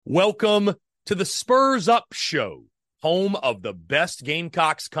Welcome to the Spurs Up Show, home of the best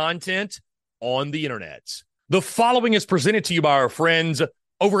Gamecocks content on the internet. The following is presented to you by our friends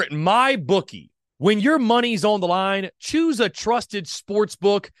over at MyBookie. When your money's on the line, choose a trusted sports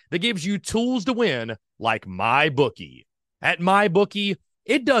book that gives you tools to win like MyBookie. At MyBookie,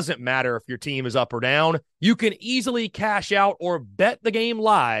 it doesn't matter if your team is up or down. You can easily cash out or bet the game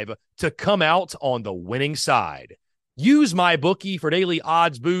live to come out on the winning side. Use MyBookie for daily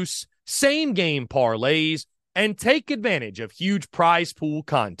odds boosts, same-game parlays, and take advantage of huge prize pool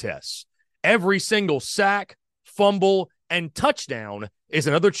contests. Every single sack, fumble, and touchdown is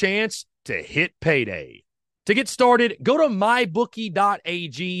another chance to hit payday. To get started, go to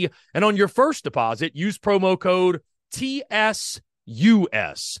mybookie.ag, and on your first deposit, use promo code TSUS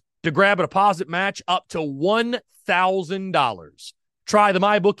to grab a deposit match up to $1,000. Try the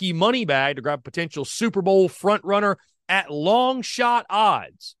MyBookie money bag to grab a potential Super Bowl frontrunner at long shot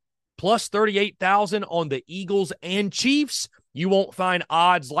odds. Plus 38,000 on the Eagles and Chiefs. You won't find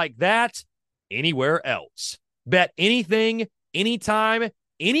odds like that anywhere else. Bet anything, anytime,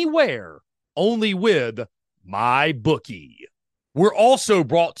 anywhere, only with MyBookie. We're also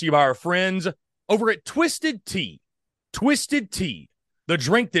brought to you by our friends over at Twisted Tea. Twisted Tea, the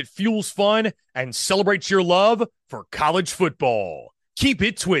drink that fuels fun and celebrates your love for college football. Keep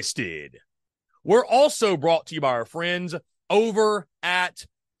it twisted. We're also brought to you by our friends over at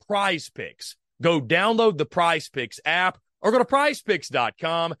Prize Picks. Go download the Prize Picks app or go to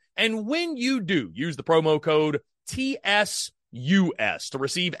prizepicks.com. And when you do, use the promo code TSUS to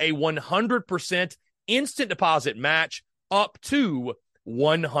receive a 100% instant deposit match up to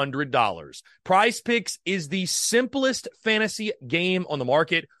 $100. Prize Picks is the simplest fantasy game on the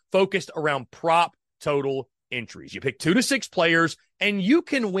market, focused around prop total entries. You pick 2 to 6 players, and you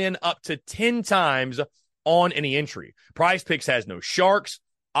can win up to 10 times on any entry. Prize Picks has no sharks,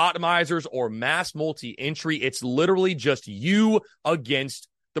 optimizers, or mass multi-entry. It's literally just you against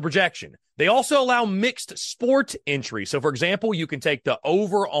the projection. They also allow mixed sport entry. So, for example, you can take the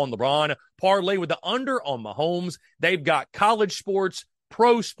over on LeBron, parlay with the under on Mahomes. They've got college sports,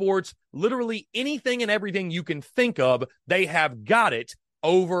 pro sports, literally anything and everything you can think of. They have got it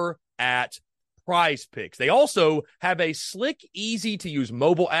over at Prize Picks. They also have a slick, easy-to-use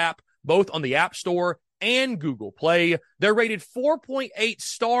mobile app, both on the App Store and Google Play. They're rated 4.8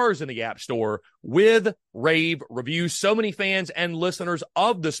 stars in the App Store with rave reviews. So many fans and listeners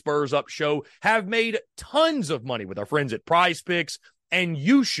of the Spurs Up Show have made tons of money with our friends at Prize Picks, and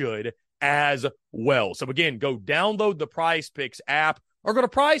you should as well. So again, go download the Prize Picks app or go to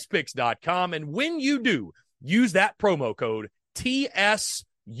prizepicks.com, and when you do, use that promo code TSUS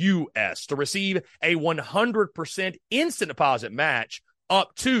to receive a 100% instant deposit match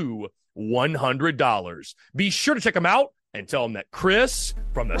up to $100. Be sure to check them out and tell them that Chris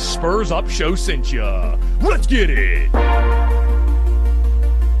from the Spurs Up Show sent you. Let's get it.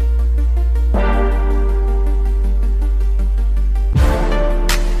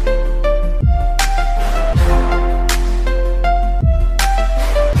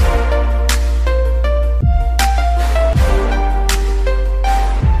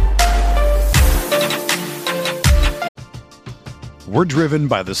 We're driven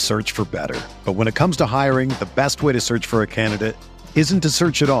by the search for better. But when it comes to hiring, the best way to search for a candidate isn't to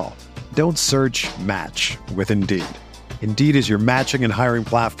search at all. Don't search, match with Indeed. Indeed is your matching and hiring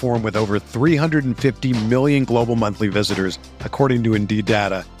platform with over 350 million global monthly visitors, according to Indeed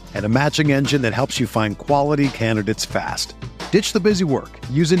data, and a matching engine that helps you find quality candidates fast. Ditch the busy work.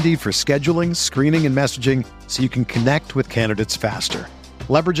 Use Indeed for scheduling, screening, and messaging so you can connect with candidates faster.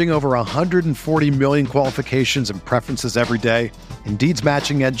 Leveraging over 140 million qualifications and preferences every day, Indeed's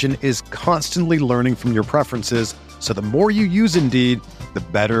matching engine is constantly learning from your preferences, so the more you use Indeed, the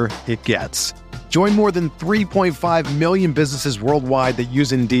better it gets. Join more than 3.5 million businesses worldwide that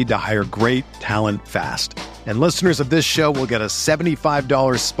use Indeed to hire great talent fast. And listeners of this show will get a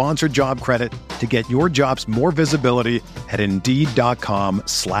 $75 sponsored job credit to get your jobs more visibility at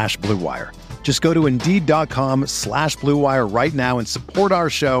Indeed.com/Blue Wire. Just go to Indeed.com/Blue Wire right now and support our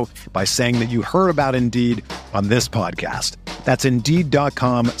show by saying that you heard about Indeed on this podcast. That's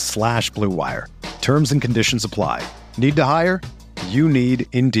Indeed.com/Blue Wire. Terms and conditions apply. Need to hire? You need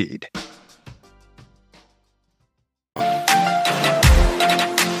Indeed.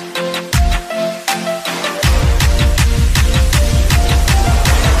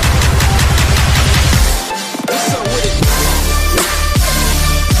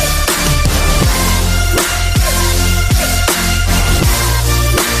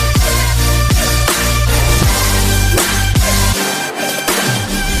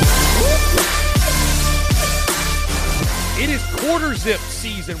 Zip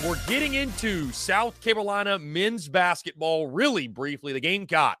season season, we're getting into South Carolina men's basketball really briefly. The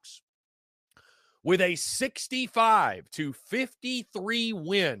Gamecocks with a 65-53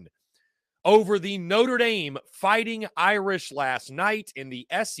 win over the Notre Dame Fighting Irish last night in the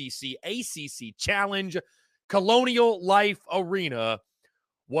SEC ACC Challenge. Colonial Life Arena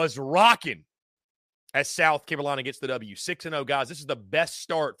was rocking as South Carolina gets the W. 6-0, guys. This is the best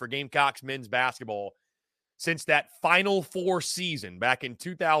start for Gamecocks men's basketball since that Final Four season back in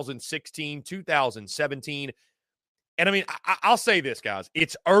 2016, 2017. And I mean, I'll say this, guys.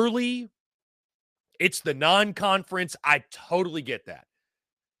 It's early. It's the non-conference. I totally get that.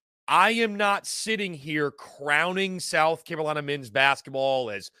 I am not sitting here crowning South Carolina men's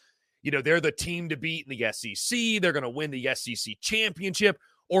basketball as, they're the team to beat in the SEC. They're going to win the SEC championship,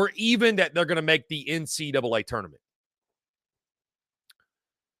 or even that they're going to make the NCAA tournament.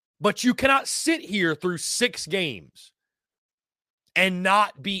 But you cannot sit here through 6 games and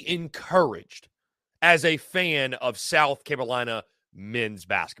not be encouraged as a fan of South Carolina men's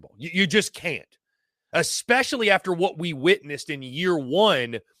basketball. You just can't, especially after what we witnessed in year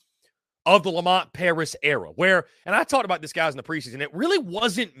 1 of the Lamont Paris era, where, and I talked about this, guys, in the preseason, it really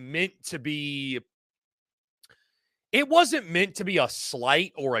wasn't meant to be a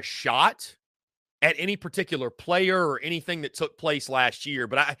slight or a shot at any particular player or anything that took place last year.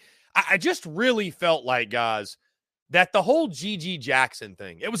 But I just really felt like, guys, that the whole G.G. Jackson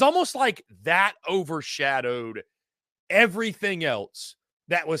thing, it was almost like that overshadowed everything else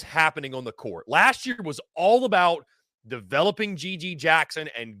that was happening on the court. Last year was all about developing G.G. Jackson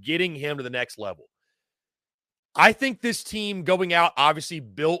and getting him to the next level. I think this team going out, obviously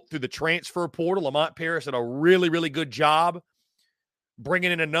built through the transfer portal. Lamont Paris did a really, really good job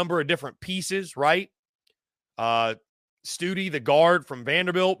bringing in a number of different pieces, right? Studi, the guard from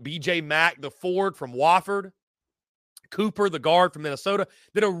Vanderbilt, B.J. Mack, the forward from Wofford, Cooper, the guard from Minnesota,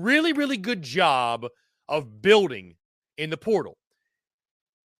 did a really, really good job of building in the portal.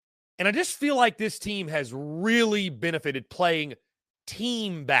 And I just feel like this team has really benefited playing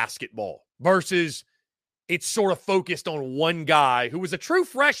team basketball versus it's sort of focused on one guy who was a true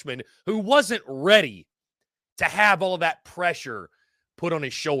freshman who wasn't ready to have all of that pressure put on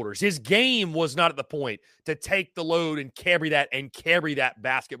his shoulders. His game was not at the point to take the load and carry that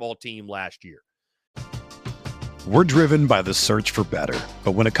basketball team last year. We're driven by the search for better.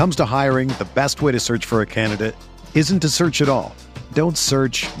 But when it comes to hiring, the best way to search for a candidate isn't to search at all. Don't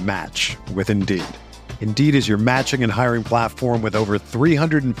search, match with Indeed. Indeed is your matching and hiring platform with over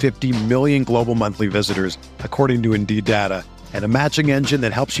 350 million global monthly visitors, according to Indeed data, and a matching engine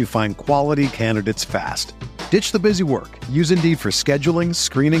that helps you find quality candidates fast. Ditch the busy work. Use Indeed for scheduling,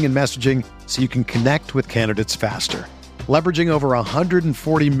 screening, and messaging so you can connect with candidates faster. Leveraging over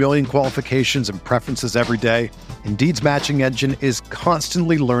 140 million qualifications and preferences every day, Indeed's matching engine is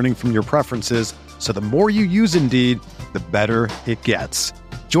constantly learning from your preferences, so the more you use Indeed, the better it gets.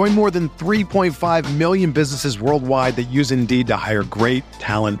 Join more than 3.5 million businesses worldwide that use Indeed to hire great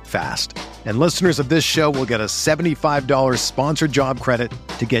talent fast. And listeners of this show will get a $75 sponsored job credit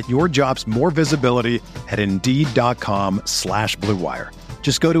to get your jobs more visibility at Indeed.com/Blue Wire.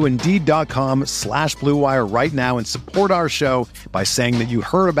 Just go to Indeed.com/Blue Wire right now and support our show by saying that you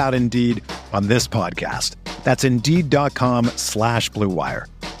heard about Indeed on this podcast. That's Indeed.com/Blue Wire.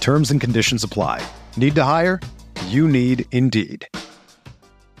 Terms and conditions apply. Need to hire? You need Indeed.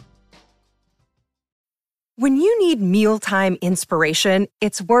 When you need mealtime inspiration,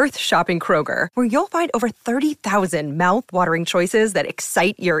 it's worth shopping Kroger, where you'll find over 30,000 mouth-watering choices that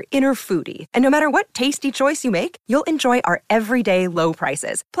excite your inner foodie. And no matter what tasty choice you make, you'll enjoy our everyday low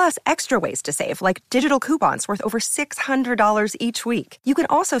prices, plus extra ways to save, like digital coupons worth over $600 each week. You can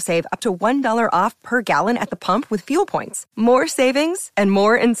also save up to $1 off per gallon at the pump with fuel points. More savings and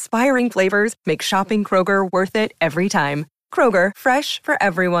more inspiring flavors make shopping Kroger worth it every time. Kroger, fresh for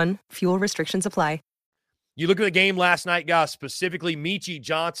everyone. Fuel restrictions apply. You look at the game last night, guys, specifically Meechie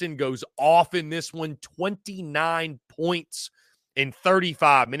Johnson goes off in this one, 29 points in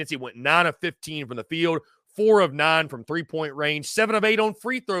 35 minutes. He went 9 of 15 from the field, 4 of 9 from three-point range, 7 of 8 on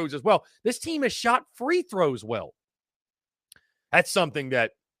free throws as well. This team has shot free throws well. That's something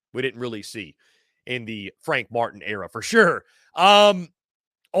that we didn't really see in the Frank Martin era for sure.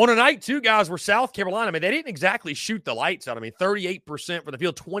 On a night, too, guys, where South Carolina, I mean, they didn't exactly shoot the lights out. I mean, 38% from the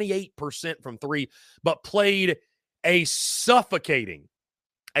field, 28% from three, but played a suffocating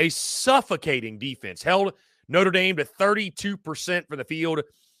defense. Held Notre Dame to 32% from the field,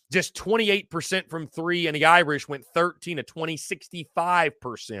 just 28% from three, and the Irish went 13 to 20,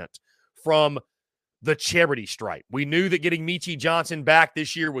 65% from the charity stripe. We knew that getting Meechie Johnson back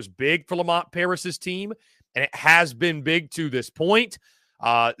this year was big for Lamont Paris's team, and it has been big to this point.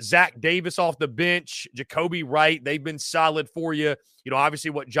 Zach Davis off the bench, Jacoby Wright, they've been solid for you. You know, obviously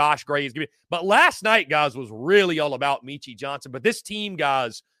what Josh Gray is giving. But last night, guys, was really all about Michie Johnson. But this team,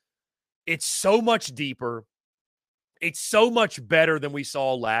 guys, it's so much deeper. It's so much better than we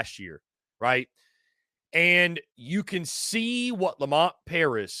saw last year, right? And you can see what Lamont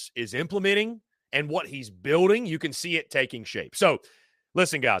Paris is implementing and what he's building. You can see it taking shape. So,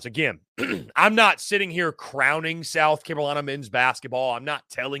 listen, guys, again, I'm not sitting here crowning South Carolina men's basketball. I'm not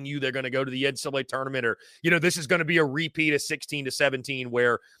telling you they're going to go to the NCAA tournament or, you know, this is going to be a repeat of 16-17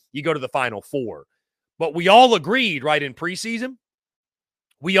 where you go to the Final Four. But we all agreed, right, in preseason,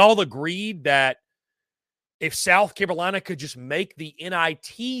 we all agreed that if South Carolina could just make the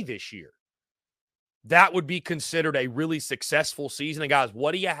NIT this year, that would be considered a really successful season. And, guys,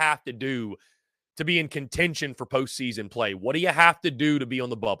 what do you have to do to be in contention for postseason play? What do you have to do to be on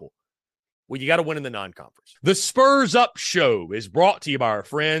the bubble? Well, you got to win in the non-conference. The Spurs Up Show is brought to you by our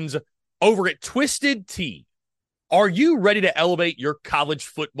friends over at Twisted Tea. Are you ready to elevate your college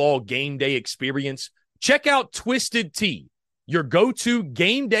football game day experience? Check out Twisted Tea, your go-to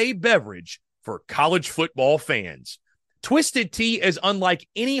game day beverage for college football fans. Twisted Tea is unlike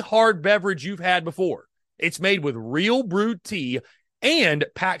any hard beverage you've had before. It's made with real brewed tea and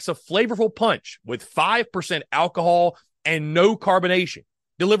packs a flavorful punch with 5% alcohol and no carbonation,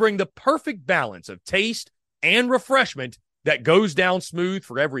 delivering the perfect balance of taste and refreshment that goes down smooth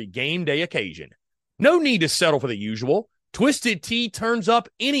for every game day occasion. No need to settle for the usual. Twisted Tea turns up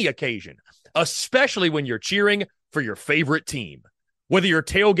any occasion, especially when you're cheering for your favorite team. Whether you're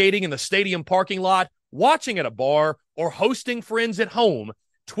tailgating in the stadium parking lot, watching at a bar, or hosting friends at home,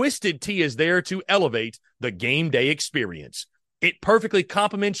 Twisted Tea is there to elevate the game day experience. It perfectly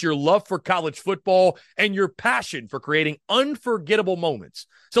complements your love for college football and your passion for creating unforgettable moments.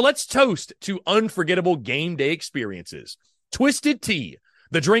 So let's toast to unforgettable game day experiences. Twisted Tea,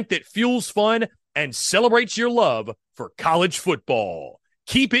 the drink that fuels fun and celebrates your love for college football.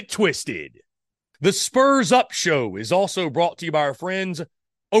 Keep it twisted. The Spurs Up Show is also brought to you by our friends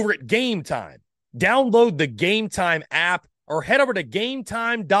over at Game Time. Download the Game Time app or head over to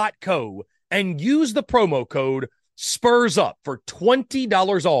gametime.co and use the promo code SPURSUP for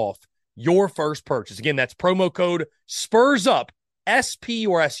 $20 off your first purchase. Again, that's promo code SPURSUP,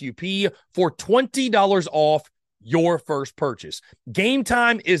 S-P-U-R-S-U-P, for $20 off your first purchase. Game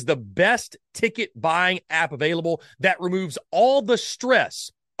Time is the best ticket buying app available that removes all the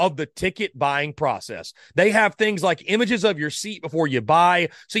stress of the ticket buying process. They have things like images of your seat before you buy,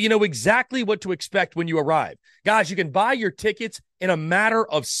 so you know exactly what to expect when you arrive. Guys, you can buy your tickets in a matter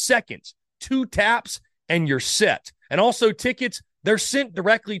of seconds, 2 taps, and you're set. And also tickets, they're sent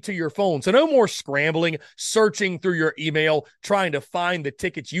directly to your phone. So no more scrambling, searching through your email, trying to find the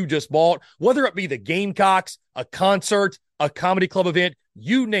tickets you just bought, whether it be the Gamecocks, a concert, a comedy club event,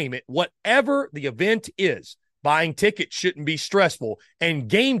 you name it, whatever the event is. Buying tickets shouldn't be stressful, and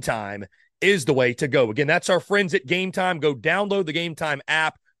Game Time is the way to go. Again, that's our friends at Game Time. Go download the Game Time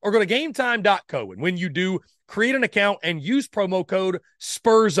app or go to gametime.co. And when you do, create an account and use promo code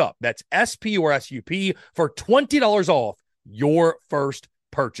SPURSUP. That's S-P-U-R-S-U-P for $20 off your first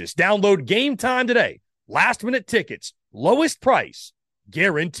purchase. Download Game Time today. Last-minute tickets, lowest price,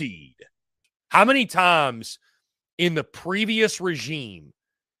 guaranteed. How many times in the previous regime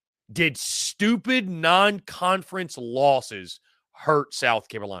did stupid non-conference losses hurt South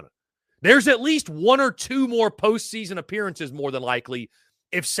Carolina? There's at least 1 or 2 more postseason appearances, more than likely,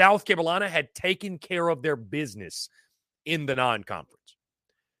 if South Carolina had taken care of their business in the non-conference.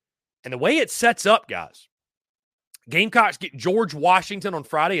 And the way it sets up, guys, Gamecocks get George Washington on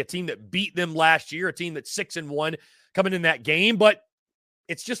Friday, a team that beat them last year, a team that's 6-1 coming in that game, but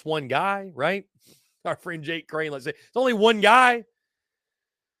it's just one guy, right? Our friend Jake Crane, let's say, it's only one guy.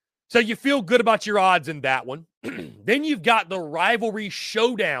 So you feel good about your odds in that one. Then you've got the rivalry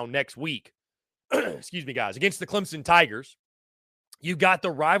showdown next week. Excuse me, guys, against the Clemson Tigers. You've got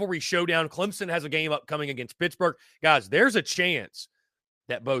the rivalry showdown. Clemson has a game upcoming against Pittsburgh. Guys, there's a chance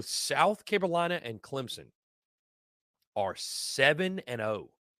that both South Carolina and Clemson are 7-0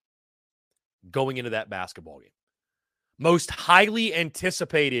 going into that basketball game. Most highly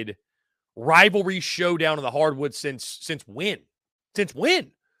anticipated rivalry showdown in the Hardwood since when? Since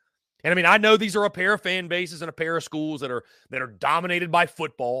when? And I mean, I know these are a pair of fan bases and a pair of schools that are dominated by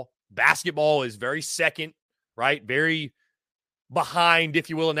football. Basketball is very second, right? Very behind, if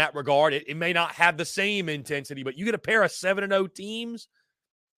you will, in that regard. It may not have the same intensity, but you get a pair of 7-0 teams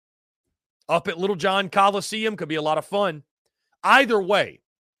up at Little John Coliseum, could be a lot of fun. Either way,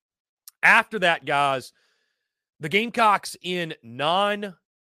 after that, guys, the Gamecocks in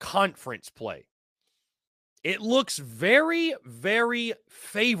non-conference play. it looks very, very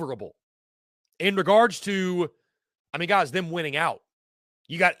favorable in regards to, guys, them winning out.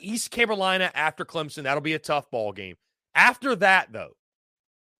 You got East Carolina after Clemson. That'll be a tough ball game. After that, though,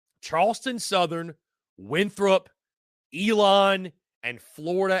 Charleston Southern, Winthrop, Elon, and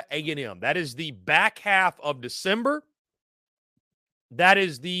Florida A&M. That is the back half of December. That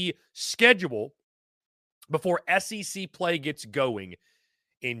is the schedule before SEC play gets going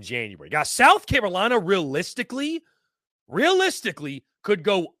in January. Guys, South Carolina realistically could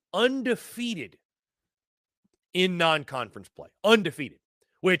go undefeated in non-conference play. Undefeated.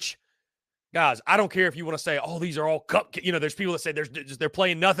 Which, guys, I don't care if you want to say, oh, these are all cupcakes. There's people that say they're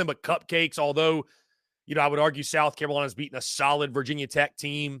playing nothing but cupcakes, although, I would argue South Carolina's beaten a solid Virginia Tech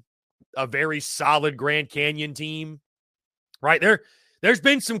team, a very solid Grand Canyon team, right? There's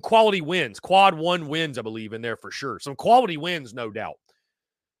been some quality wins, quad one wins, I believe, in there for sure. Some quality wins, no doubt.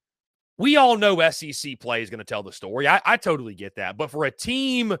 We all know SEC play is going to tell the story. I totally get that. But for a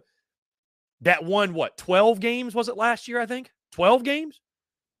team that won, 12 games was it last year, I think? 12 games?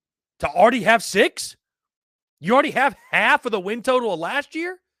 To already have 6? You already have half of the win total of last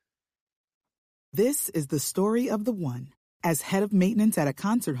year? This is the story of the one. As head of maintenance at a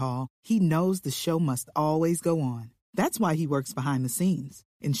concert hall, he knows the show must always go on. That's why he works behind the scenes,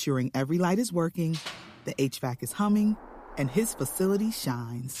 ensuring every light is working, the HVAC is humming, and his facility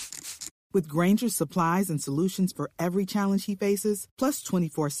shines. With Grainger's supplies and solutions for every challenge he faces, plus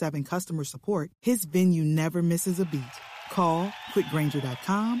 24/7 customer support, his venue never misses a beat. Call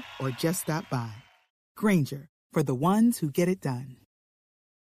quickgrainger.com or just stop by. Grainger, for the ones who get it done.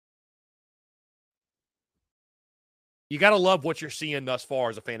 You got to love what you're seeing thus far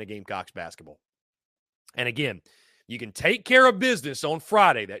as a fan of Gamecocks basketball. And again, you can take care of business on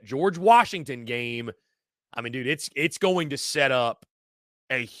Friday, that George Washington game. Dude, it's going to set up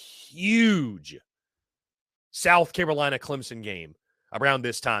a huge South Carolina Clemson game around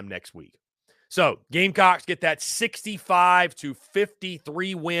this time next week. So, Gamecocks get that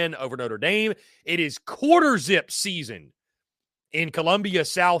 65-53 win over Notre Dame. It is quarter zip season in Columbia,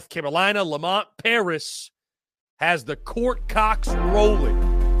 South Carolina. Lamont Paris has the Court Cocks rolling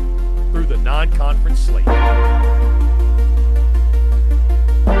through the non-conference slate.